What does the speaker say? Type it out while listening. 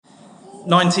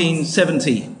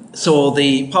1970 saw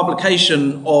the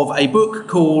publication of a book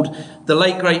called The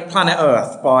Late Great Planet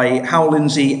Earth by Hal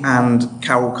Lindsey and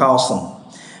Carol Carson.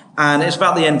 And it's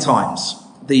about the end times,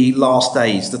 the last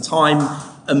days, the time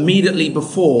immediately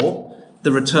before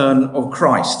the return of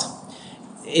Christ.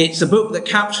 It's a book that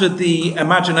captured the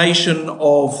imagination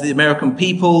of the American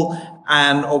people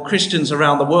and of Christians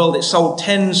around the world. It sold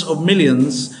tens of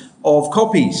millions of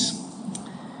copies.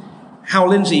 Hal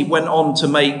Lindsey went on to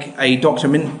make a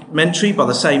documentary by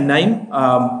the same name.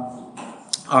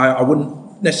 I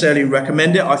wouldn't necessarily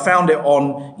recommend it. I found it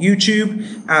on YouTube,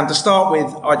 and to start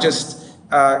with, I just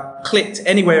clicked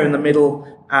anywhere in the middle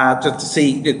just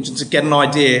to get an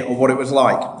idea of what it was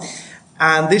like.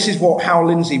 And this is what Hal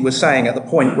Lindsey was saying at the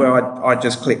point where I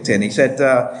just clicked in. He said,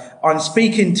 I'm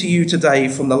speaking to you today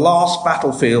from the last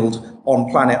battlefield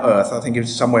on planet Earth. I think it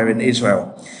was somewhere in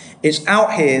Israel. It's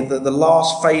out here that the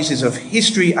last phases of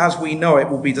history as we know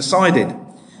it will be decided.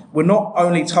 We're not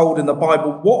only told in the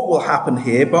Bible what will happen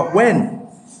here, but when.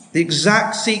 The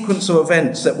exact sequence of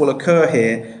events that will occur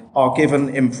here are given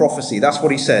in prophecy. That's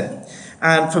what he said.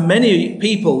 And for many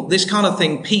people, this kind of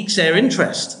thing piques their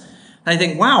interest. They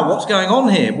think, wow, what's going on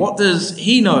here? What does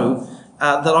he know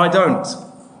that I don't?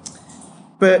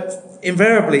 But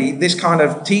invariably, this kind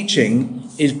of teaching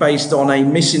is based on a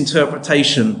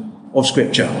misinterpretation of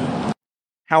Scripture.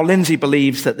 Hal Lindsey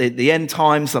believes that the end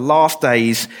times, the last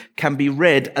days, can be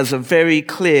read as a very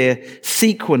clear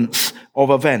sequence of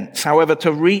events. However,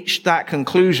 to reach that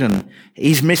conclusion,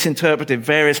 he's misinterpreted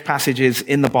various passages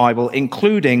in the Bible,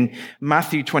 including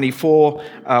Matthew 24,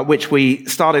 which we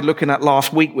started looking at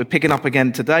last week. We're picking up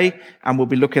again today, and we'll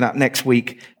be looking at next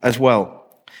week as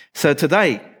well. So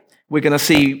today, we're going to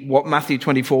see what Matthew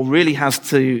 24 really has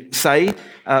to say.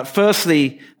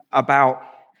 Firstly, about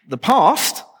the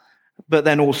past, but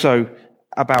then also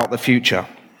about the future.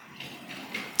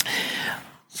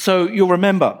 So you'll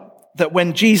remember that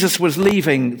when Jesus was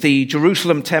leaving the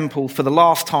Jerusalem temple for the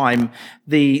last time,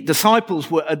 the disciples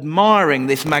were admiring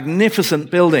this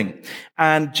magnificent building.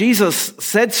 And Jesus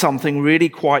said something really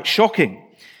quite shocking.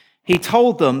 He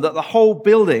told them that the whole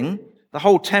building, the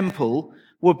whole temple,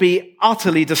 would be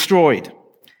utterly destroyed.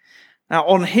 Now,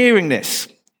 on hearing this,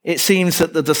 it seems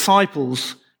that the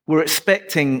disciples were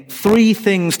expecting three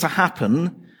things to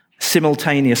happen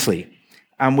simultaneously.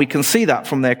 And we can see that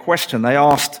from their question. They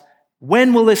asked,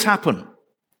 when will this happen?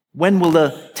 When will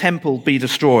the temple be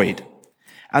destroyed?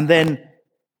 And then,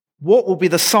 what will be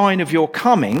the sign of your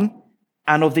coming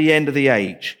and of the end of the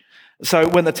age? So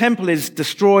when the temple is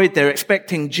destroyed, they're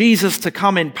expecting Jesus to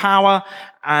come in power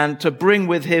and to bring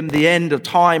with him the end of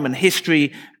time and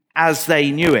history as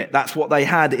they knew it. That's what they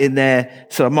had in their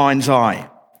sort of mind's eye.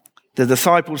 The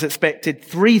disciples expected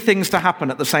three things to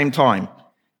happen at the same time.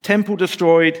 Temple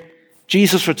destroyed,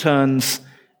 Jesus returns,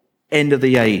 end of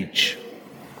the age.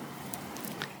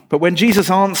 But when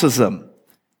Jesus answers them,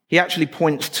 he actually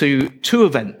points to two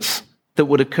events that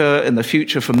would occur in the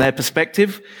future from their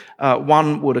perspective.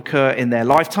 One would occur in their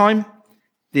lifetime,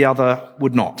 the other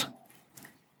would not.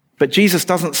 But Jesus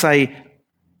doesn't say,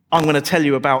 I'm going to tell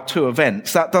you about two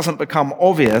events. That doesn't become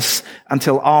obvious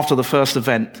until after the first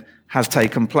event has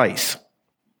taken place.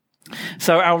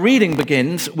 So our reading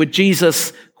begins with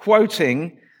Jesus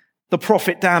quoting the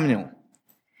prophet Daniel.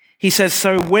 He says,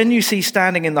 so when you see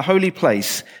standing in the holy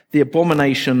place the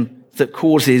abomination that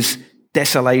causes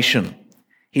desolation.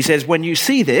 He says, when you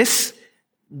see this,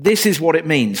 this is what it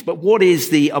means. But what is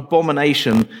the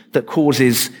abomination that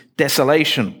causes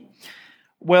desolation?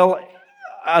 Well,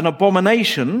 an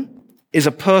abomination is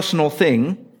a personal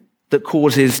thing that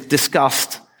causes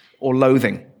disgust or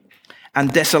loathing.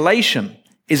 And desolation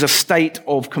is a state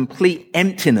of complete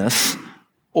emptiness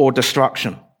or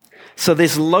destruction. So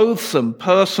this loathsome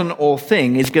person or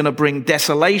thing is going to bring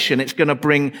desolation. It's going to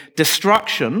bring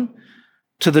destruction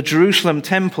to the Jerusalem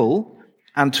temple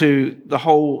and to the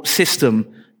whole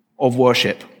system of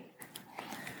worship.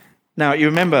 Now, you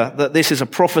remember that this is a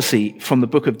prophecy from the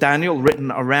book of Daniel,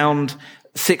 written around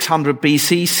 600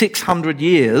 BC, 600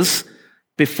 years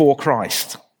before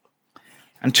Christ.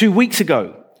 And 2 weeks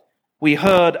ago, we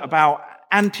heard about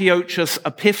Antiochus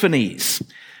Epiphanes,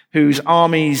 whose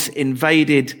armies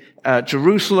invaded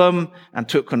Jerusalem and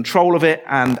took control of it,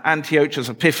 and Antiochus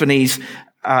Epiphanes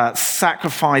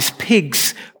sacrificed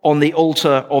pigs on the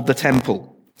altar of the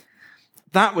temple.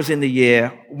 That was in the year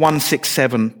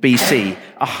 167 BC,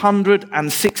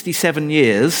 167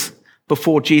 years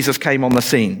before Jesus came on the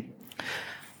scene.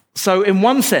 So in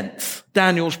one sense,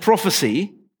 Daniel's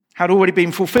prophecy had already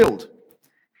been fulfilled.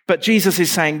 But Jesus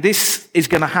is saying this is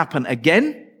going to happen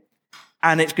again,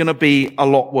 and it's going to be a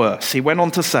lot worse. He went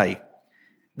on to say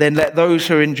Then let those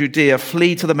who are in Judea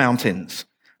flee to the mountains.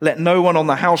 Let no one on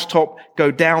the housetop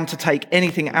go down to take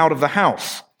anything out of the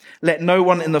house. Let no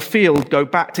one in the field go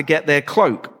back to get their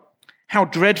cloak. How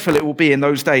dreadful it will be in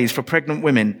those days for pregnant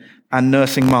women and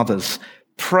nursing mothers.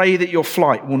 Pray that your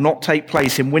flight will not take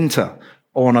place in winter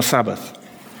or on a Sabbath.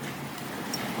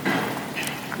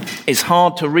 It's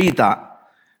hard to read that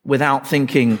without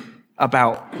thinking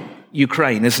about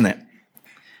Ukraine, isn't it?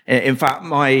 In fact,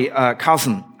 my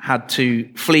cousin had to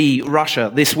flee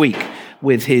Russia this week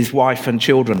with his wife and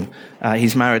children.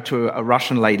 He's married to a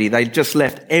Russian lady. They just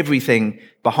left everything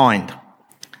behind.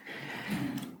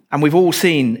 And we've all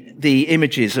seen the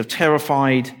images of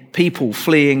terrified people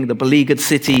fleeing the beleaguered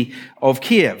city of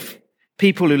Kiev.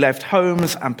 People who left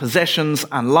homes and possessions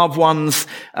and loved ones,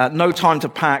 no time to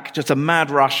pack, just a mad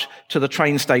rush to the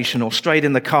train station or straight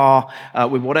in the car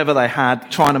with whatever they had,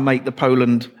 trying to make the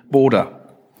Poland border.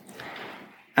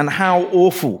 And how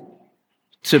awful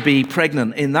to be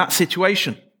pregnant in that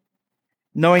situation,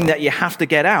 knowing that you have to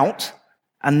get out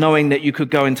and knowing that you could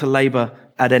go into labor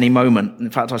at any moment. In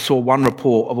fact, I saw one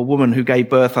report of a woman who gave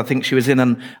birth. I think she was in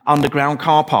an underground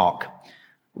car park.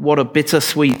 What a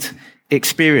bittersweet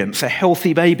experience. A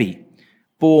healthy baby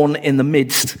born in the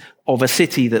midst of a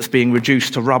city that's being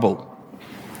reduced to rubble.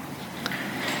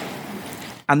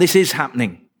 And this is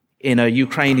happening in a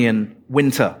Ukrainian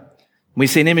winter. We've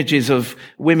seen images of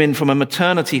women from a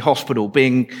maternity hospital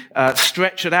being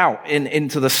stretchered out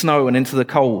into the snow and into the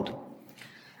cold.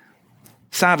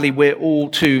 Sadly, we're all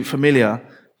too familiar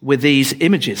with these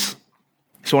images.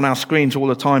 It's on our screens all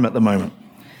the time at the moment.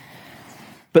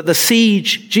 But the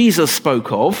siege Jesus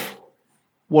spoke of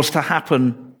was to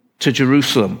happen to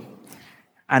Jerusalem.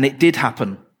 And it did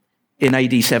happen in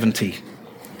AD 70.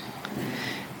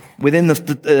 Within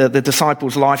the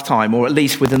disciples' lifetime, or at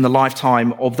least within the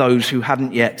lifetime of those who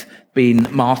hadn't yet been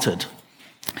martyred.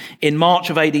 In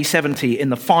March of AD 70, in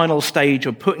the final stage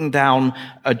of putting down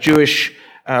a Jewish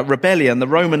rebellion, the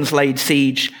Romans laid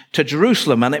siege to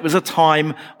Jerusalem, and it was a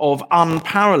time of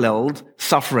unparalleled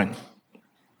suffering.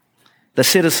 The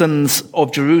citizens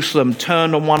of Jerusalem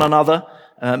turned on one another.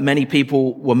 Many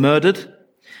people were murdered.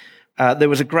 There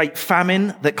was a great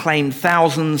famine that claimed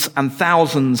thousands and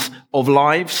thousands of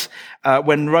lives.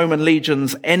 When Roman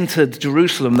legions entered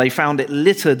Jerusalem, they found it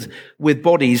littered with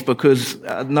bodies because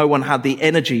no one had the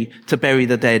energy to bury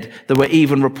the dead. There were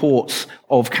even reports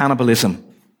of cannibalism.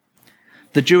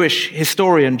 The Jewish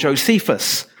historian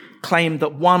Josephus claimed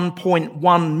that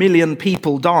 1.1 million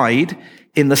people died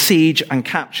in the siege and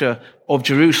capture of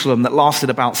Jerusalem that lasted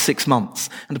about 6 months.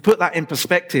 And to put that in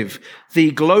perspective,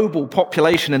 the global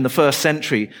population in the first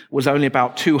century was only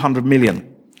about 200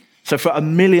 million. So for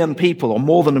 1 million people, or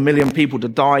more than 1 million people, to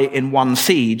die in one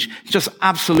siege, it's just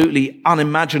absolutely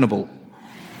unimaginable.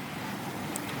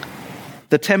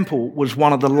 The temple was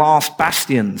one of the last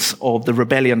bastions of the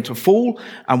rebellion to fall,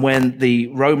 and when the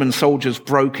Roman soldiers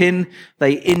broke in,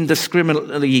 they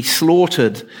indiscriminately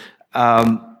slaughtered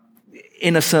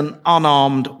innocent,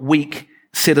 unarmed, weak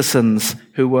citizens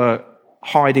who were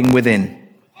hiding within.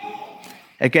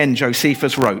 Again,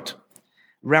 Josephus wrote,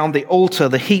 "Round the altar,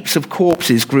 the heaps of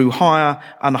corpses grew higher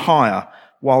and higher,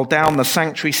 while down the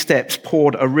sanctuary steps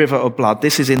poured a river of blood."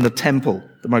 This is in the temple,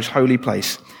 the most holy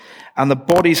place. "And the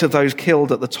bodies of those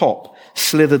killed at the top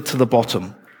slithered to the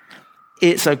bottom."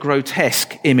 It's a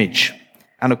grotesque image.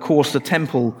 And of course, the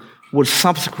temple was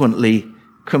subsequently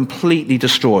completely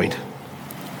destroyed.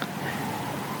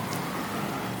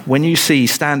 When you see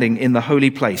standing in the holy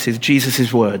place, is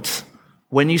Jesus' words,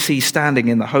 when you see standing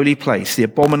in the holy place, the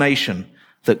abomination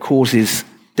that causes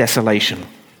desolation.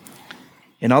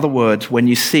 In other words, when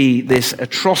you see this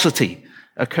atrocity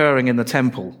occurring in the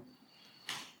temple,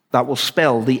 that will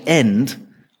spell the end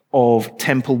of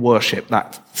temple worship,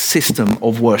 that system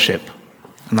of worship.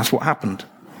 And that's what happened.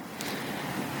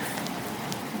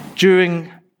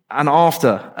 During and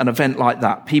after an event like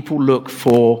that, people look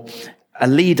for a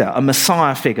leader, a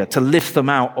Messiah figure, to lift them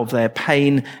out of their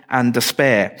pain and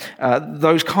despair.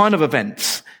 Those kind of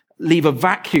events leave a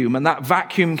vacuum, and that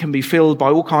vacuum can be filled by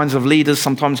all kinds of leaders,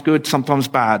 sometimes good, sometimes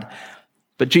bad.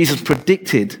 But Jesus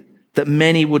predicted that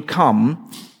many would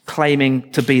come claiming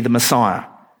to be the Messiah.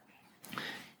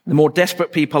 The more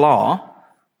desperate people are,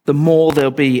 the more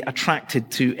they'll be attracted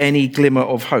to any glimmer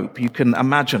of hope. You can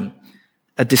imagine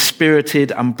a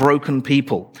dispirited and broken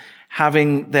people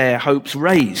having their hopes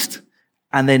raised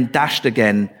and then dashed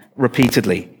again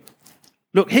repeatedly.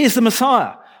 Look, here's the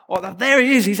Messiah. Oh, there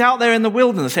he is. He's out there in the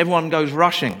wilderness. Everyone goes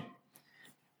rushing.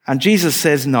 And Jesus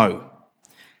says, no,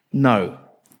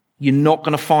 you're not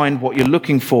going to find what you're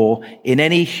looking for in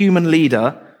any human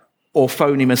leader or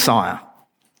phony Messiah.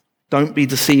 Don't be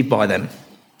deceived by them.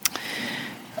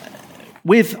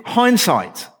 With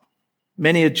hindsight,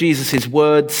 many of Jesus'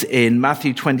 words in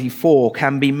Matthew 24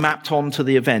 can be mapped onto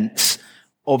the events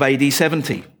of AD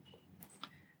 70.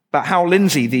 But Hal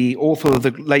Lindsey, the author of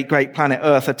The Late Great Planet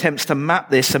Earth, attempts to map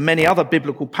this and many other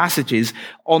biblical passages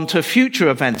onto future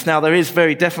events. Now, there is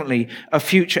very definitely a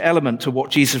future element to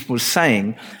what Jesus was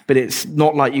saying, but it's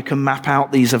not like you can map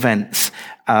out these events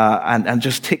and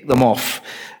just tick them off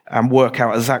and work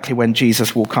out exactly when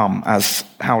Jesus will come, as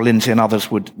Hal Lindsey and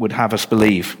others would have us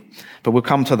believe. But we'll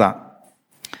come to that.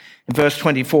 In verse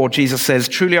 24, Jesus says,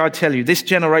 "Truly I tell you, this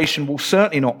generation will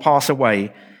certainly not pass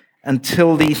away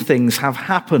until these things have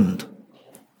happened."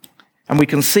 And we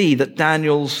can see that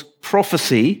Daniel's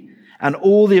prophecy and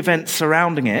all the events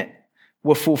surrounding it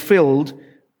were fulfilled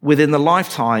within the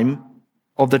lifetime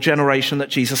of the generation that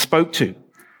Jesus spoke to,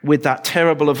 with that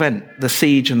terrible event, the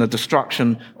siege and the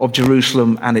destruction of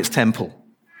Jerusalem and its temple.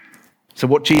 So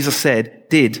what Jesus said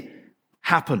did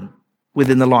happen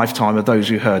within the lifetime of those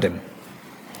who heard him.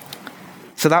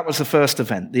 So that was the first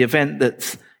event, the event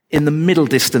that's in the middle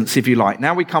distance, if you like.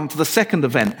 Now we come to the second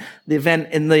event, the event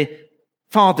in the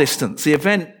far distance, the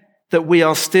event that we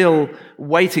are still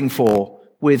waiting for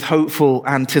with hopeful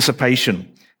anticipation,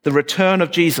 the return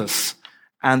of Jesus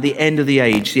and the end of the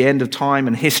age, the end of time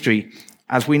and history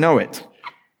as we know it.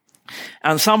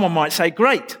 And someone might say,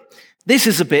 great, this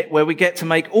is a bit where we get to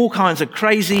make all kinds of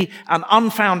crazy and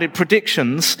unfounded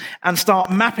predictions and start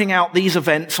mapping out these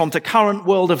events onto current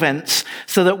world events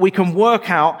so that we can work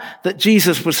out that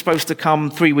Jesus was supposed to come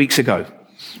 3 weeks ago.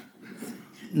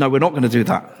 No, we're not going to do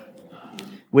that.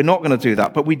 We're not going to do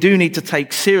that. But we do need to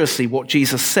take seriously what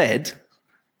Jesus said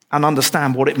and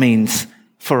understand what it means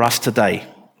for us today.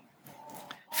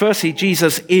 Firstly,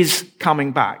 Jesus is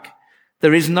coming back.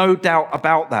 There is no doubt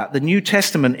about that. The New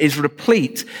Testament is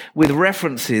replete with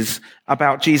references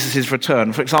about Jesus'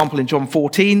 return. For example, in John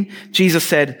 14, Jesus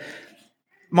said,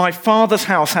 "My Father's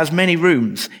house has many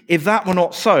rooms. If that were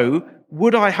not so,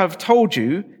 would I have told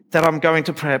you that I'm going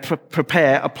to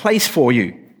prepare a place for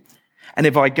you? And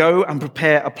if I go and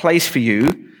prepare a place for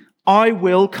you, I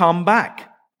will come back.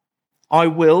 I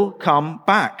will come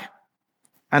back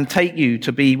and take you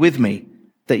to be with me,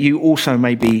 that you also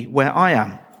may be where I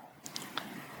am."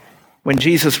 When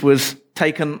Jesus was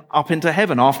taken up into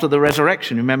heaven after the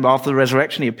resurrection, remember after the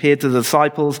resurrection, he appeared to the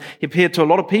disciples, he appeared to a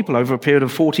lot of people over a period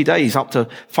of 40 days, up to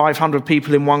 500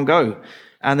 people in one go.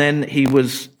 And then he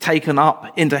was taken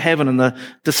up into heaven and the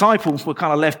disciples were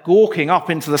kind of left gawking up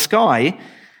into the sky.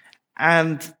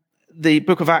 And the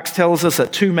book of Acts tells us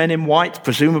that 2 men in white,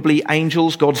 presumably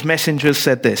angels, God's messengers,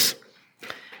 said this,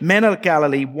 "Men of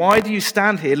Galilee, why do you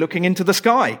stand here looking into the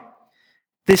sky?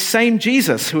 This same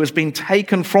Jesus who has been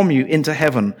taken from you into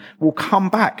heaven will come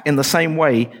back in the same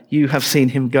way you have seen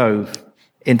him go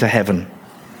into heaven."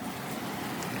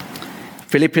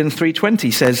 Philippians 3:20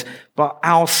 says, "But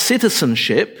our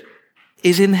citizenship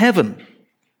is in heaven,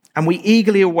 and we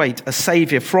eagerly await a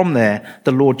Savior from there,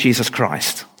 the Lord Jesus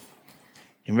Christ."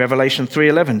 In Revelation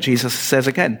 3:11, Jesus says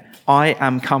again, "I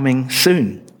am coming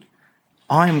soon.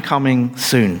 I am coming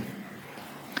soon."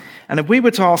 And if we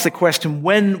were to ask the question,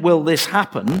 when will this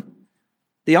happen?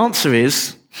 The answer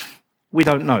is, we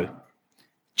don't know.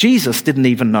 Jesus didn't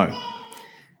even know.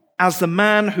 As the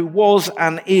man who was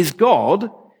and is God,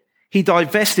 he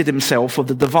divested himself of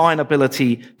the divine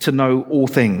ability to know all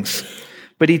things.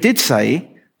 But he did say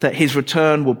that his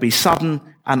return would be sudden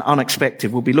and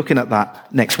unexpected. We'll be looking at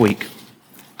that next week.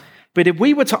 But if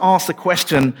we were to ask the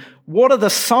question, what are the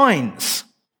signs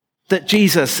that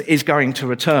Jesus is going to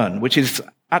return, which is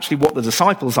actually what the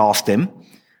disciples asked him,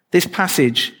 this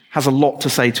passage has a lot to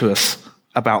say to us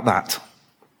about that.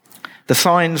 The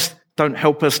signs don't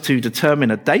help us to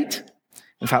determine a date.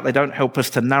 In fact, they don't help us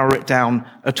to narrow it down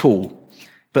at all.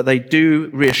 But they do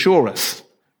reassure us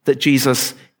that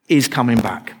Jesus is coming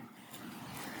back.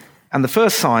 And the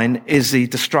first sign is the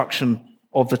destruction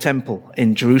of the temple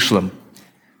in Jerusalem.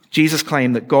 Jesus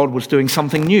claimed that God was doing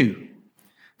something new,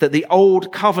 that the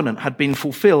old covenant had been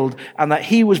fulfilled and that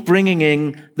he was bringing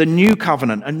in the new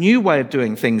covenant, a new way of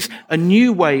doing things, a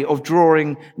new way of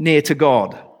drawing near to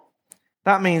God.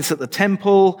 That means that the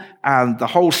temple and the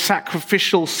whole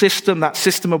sacrificial system, that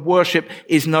system of worship,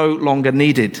 is no longer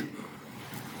needed.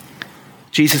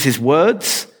 Jesus'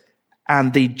 words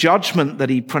and the judgment that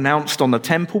he pronounced on the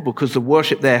temple, because the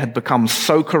worship there had become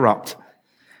so corrupt,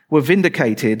 were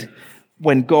vindicated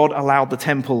when God allowed the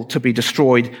temple to be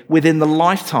destroyed within the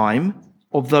lifetime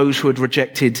of those who had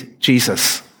rejected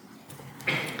Jesus.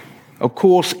 Of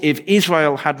course, if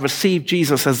Israel had received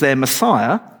Jesus as their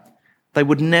Messiah, they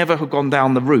would never have gone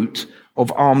down the route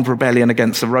of armed rebellion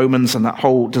against the Romans, and that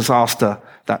whole disaster,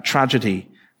 that tragedy,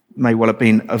 may well have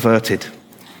been averted.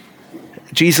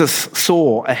 Jesus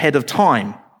saw ahead of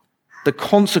time the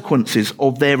consequences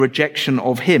of their rejection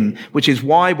of him, which is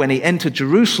why when he entered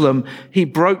Jerusalem, he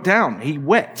broke down. He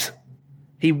wept.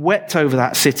 He wept over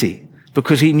that city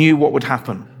because he knew what would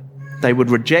happen. They would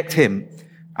reject him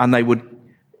and they would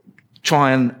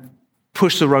try and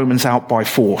push the Romans out by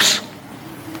force.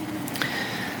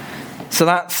 So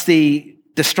that's the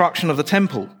destruction of the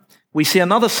temple. We see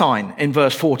another sign in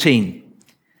verse 14.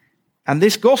 And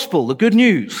this gospel, the good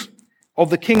news of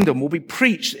the kingdom, will be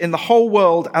preached in the whole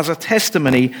world as a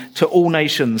testimony to all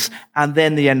nations, and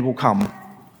then the end will come.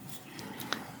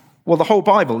 Well, the whole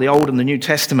Bible, the Old and the New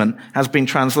Testament, has been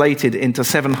translated into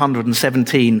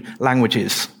 717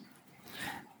 languages.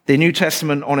 The New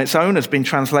Testament on its own has been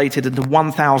translated into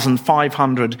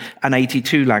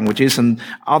 1,582 languages, and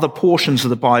other portions of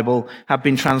the Bible have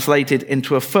been translated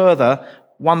into a further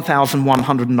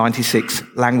 1,196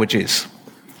 languages.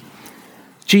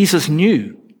 Jesus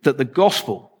knew that the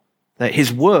gospel, that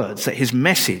his words, that his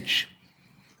message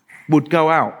would go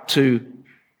out to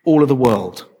all of the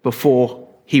world before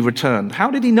he returned.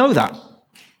 How did he know that?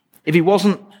 If he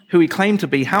wasn't who he claimed to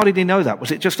be, how did he know that?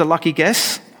 Was it just a lucky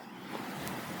guess?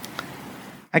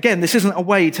 Again, this isn't a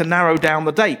way to narrow down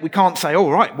the date. We can't say,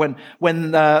 all right,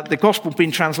 when the gospel's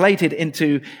been translated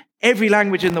into every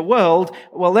language in the world,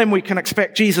 well, then we can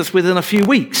expect Jesus within a few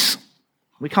weeks.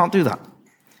 We can't do that.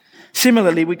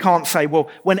 Similarly, we can't say, well,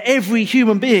 when every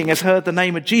human being has heard the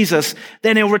name of Jesus,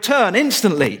 then he'll return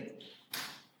instantly.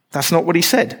 That's not what he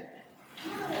said.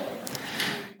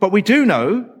 But we do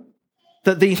know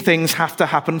that these things have to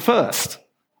happen first.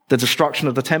 The destruction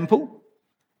of the temple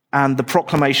and the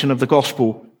proclamation of the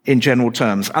gospel in general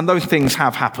terms. And those things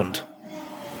have happened.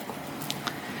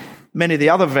 Many of the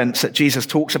other events that Jesus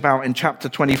talks about in chapter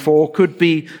 24 could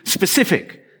be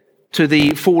specific to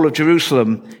the fall of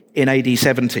Jerusalem in AD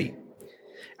 70.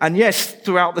 And yes,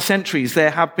 throughout the centuries, there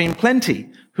have been plenty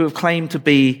who have claimed to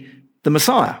be the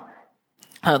Messiah.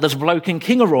 There's a bloke in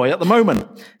Kingaroy at the moment,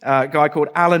 a guy called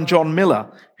Alan John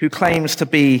Miller, who claims to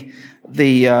be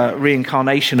the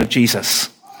reincarnation of Jesus.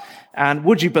 And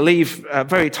would you believe,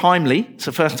 very timely, it's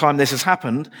the first time this has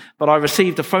happened, but I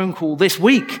received a phone call this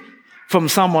week from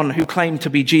someone who claimed to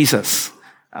be Jesus.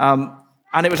 And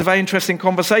it was a very interesting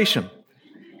conversation.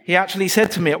 He actually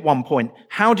said to me at one point,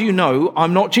 "How do you know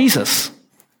I'm not Jesus?"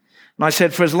 And I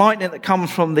said, "For as lightning that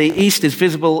comes from the east is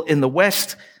visible in the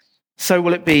west, so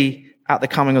will it be at the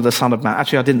coming of the Son of Man."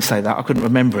 Actually, I didn't say that. I couldn't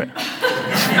remember it.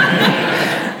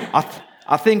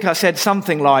 I think I said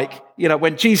something like,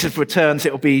 when Jesus returns,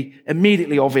 it'll be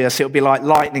immediately obvious. It'll be like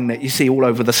lightning that you see all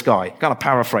over the sky. Kind of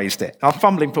paraphrased it. I'm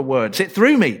fumbling for words. It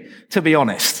threw me, to be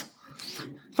honest.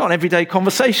 It's not an everyday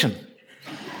conversation.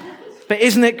 But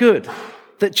isn't it good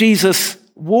that Jesus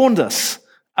warned us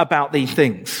about these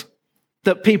things?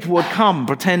 That people would come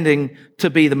pretending to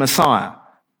be the Messiah.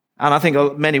 And I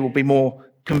think many will be more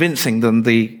convincing than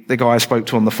the guy I spoke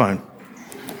to on the phone.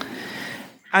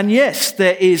 And yes,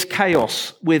 there is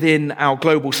chaos within our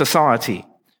global society.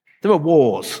 There are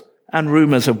wars and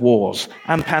rumors of wars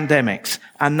and pandemics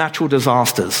and natural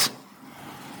disasters.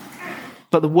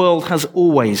 But the world has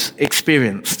always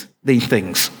experienced these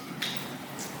things.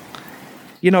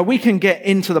 We can get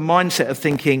into the mindset of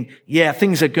thinking,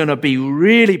 things are going to be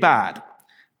really bad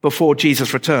before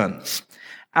Jesus returns.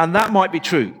 And that might be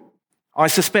true. I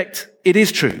suspect it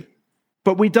is true.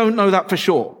 But we don't know that for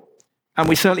sure. And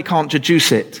we certainly can't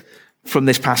deduce it from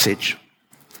this passage.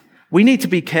 We need to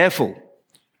be careful.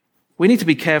 We need to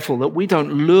be careful that we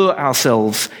don't lure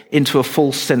ourselves into a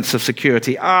false sense of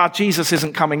security. Jesus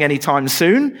isn't coming anytime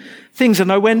soon. Things are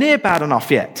nowhere near bad enough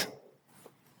yet.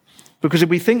 Because if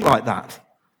we think like that,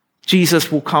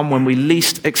 Jesus will come when we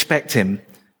least expect him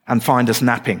and find us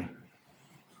napping.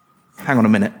 Hang on a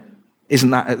minute.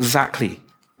 Isn't that exactly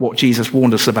what Jesus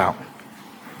warned us about?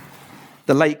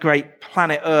 The late great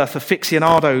Planet Earth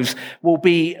aficionados will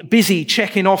be busy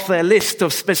checking off their list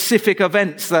of specific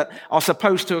events that are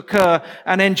supposed to occur,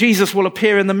 and then Jesus will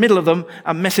appear in the middle of them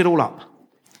and mess it all up.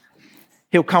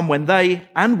 He'll come when they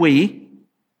and we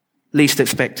least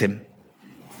expect him.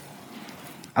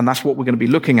 And that's what we're going to be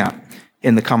looking at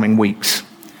in the coming weeks.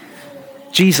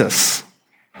 Jesus,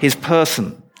 his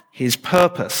person, his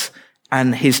purpose,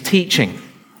 and his teaching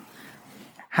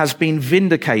has been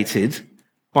vindicated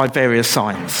by various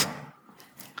signs.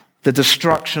 The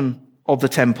destruction of the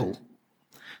temple,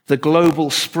 the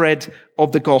global spread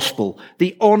of the gospel,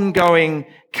 the ongoing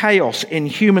chaos in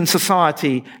human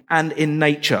society and in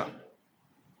nature.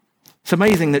 It's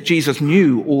amazing that Jesus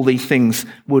knew all these things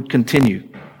would continue.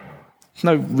 There's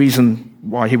no reason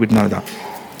why he would know that.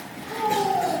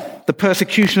 The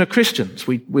persecution of Christians,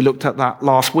 we looked at that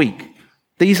last week.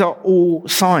 These are all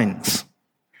signs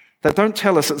that don't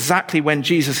tell us exactly when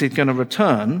Jesus is going to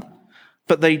return,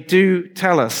 but they do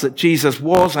tell us that Jesus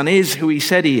was and is who he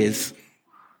said he is,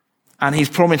 and he's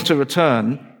promised to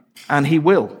return, and he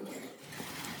will.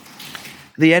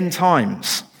 The end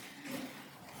times,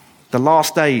 the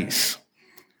last days,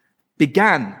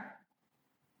 began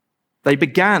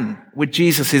with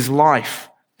Jesus' life,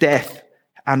 death,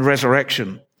 and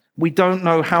resurrection. We don't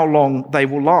know how long they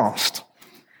will last,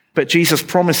 but Jesus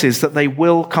promises that they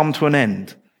will come to an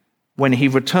end when he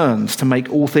returns to make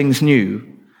all things new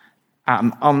at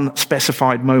an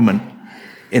unspecified moment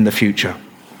in the future.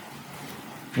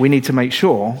 We need to make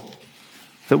sure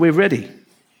that we're ready,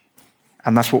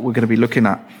 and that's what we're going to be looking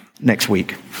at next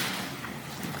week.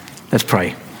 Let's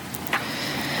pray.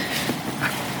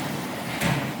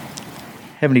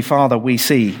 Heavenly Father, we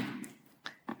see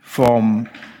from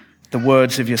the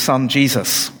words of your Son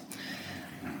Jesus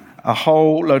a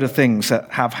whole load of things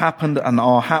that have happened and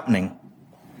are happening.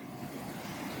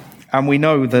 And we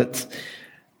know that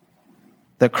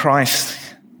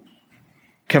Christ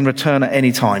can return at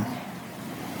any time.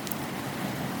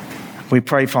 We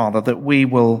pray, Father, that we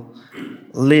will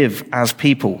live as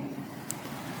people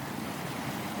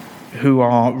who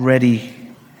are ready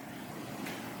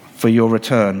for your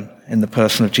return in the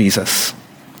person of Jesus.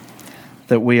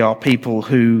 That we are people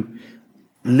who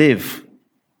live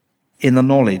in the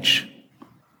knowledge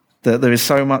that there is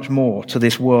so much more to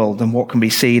this world than what can be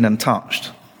seen and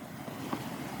touched.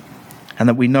 And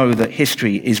that we know that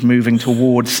history is moving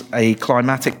towards a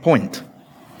climatic point.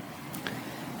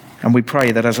 And we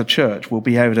pray that as a church we'll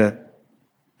be able to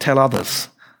tell others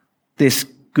this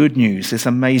good news, this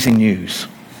amazing news,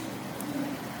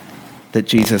 that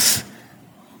Jesus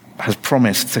has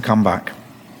promised to come back.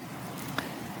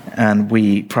 And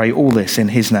we pray all this in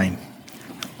his name.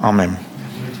 Amen.